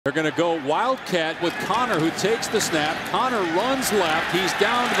They're going to go Wildcat with Connor, who takes the snap. Connor runs left. He's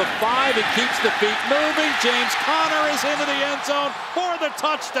down to the 5 and keeps the feet moving. James Conner is into the end zone for the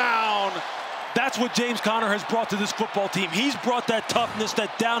touchdown. That's what James Conner has brought to this football team. He's brought that toughness,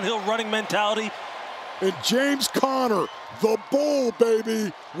 that downhill running mentality. And James Conner, the bull,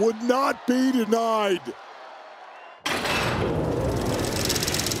 baby, would not be denied.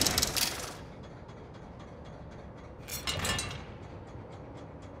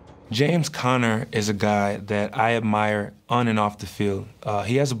 James Conner is a guy that I admire on and off the field.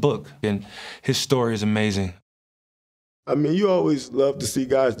 He has a book, and his story is amazing. I mean, you always love to see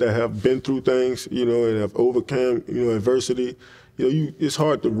guys that have been through things, and have overcome, adversity. It's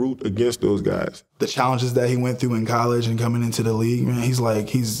hard to root against those guys. The challenges that he went through in college and coming into the league, man,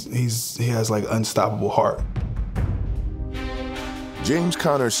 he has like unstoppable heart. James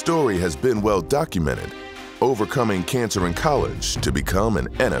Conner's story has been well documented, overcoming cancer in college to become an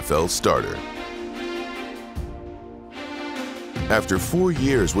NFL starter. After 4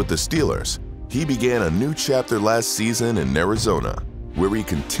 years with the Steelers, he began a new chapter last season in Arizona, where he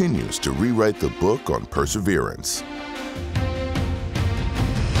continues to rewrite the book on perseverance.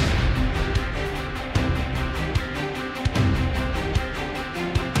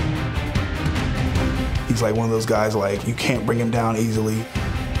 He's like one of those guys, like, you can't bring him down easily.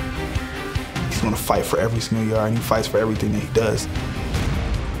 He's gonna fight for every single yard, and he fights for everything that he does.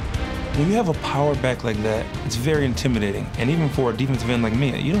 When you have a power back like that, it's very intimidating. And even for a defensive end like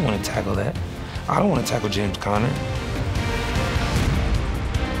me, you don't want to tackle that. I don't want to tackle James Conner.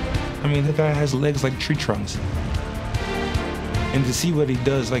 I mean, the guy has legs like tree trunks. And to see what he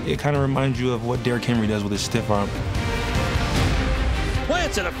does, like, it kind of reminds you of what Derrick Henry does with his stiff arm.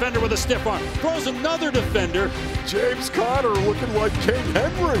 Plants a defender with a stiff arm. Throws another defender. James Conner looking like King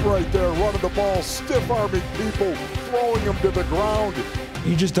Henry right there, running the ball, stiff-arming people, throwing them to the ground.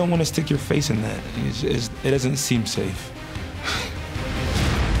 You just don't want to stick your face in that. It doesn't seem safe.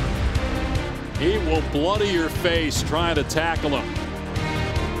 He will bloody your face trying to tackle him.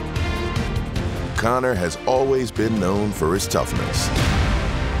 Conner has always been known for his toughness.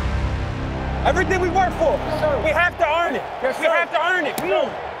 Everything we work for, we have to earn it. We have to earn it. Come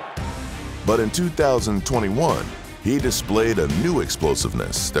on. But in 2021, he displayed a new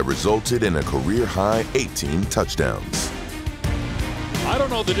explosiveness that resulted in a career-high 18 touchdowns. I don't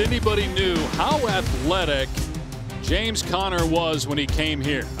know that anybody knew how athletic James Conner was when he came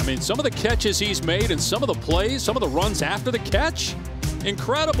here. I mean, some of the catches he's made and some of the plays, some of the runs after the catch,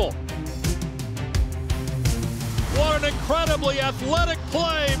 incredible. What an incredibly athletic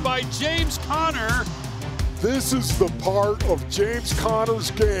play by James Conner. This is the part of James Conner's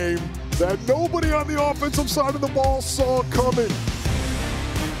game that nobody on the offensive side of the ball saw coming.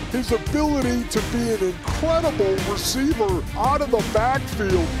 His ability to be an incredible receiver out of the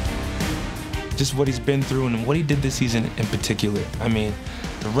backfield. Just what he's been through and what he did this season in particular. I mean,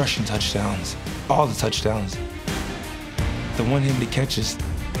 the rushing touchdowns, all the touchdowns. The one-handed catches,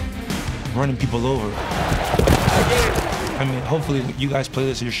 running people over. I mean, hopefully you guys play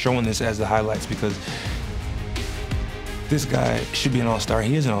this, you're showing this as the highlights, because this guy should be an all-star.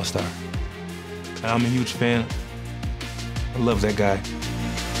 He is an all-star. And I'm a huge fan. I love that guy.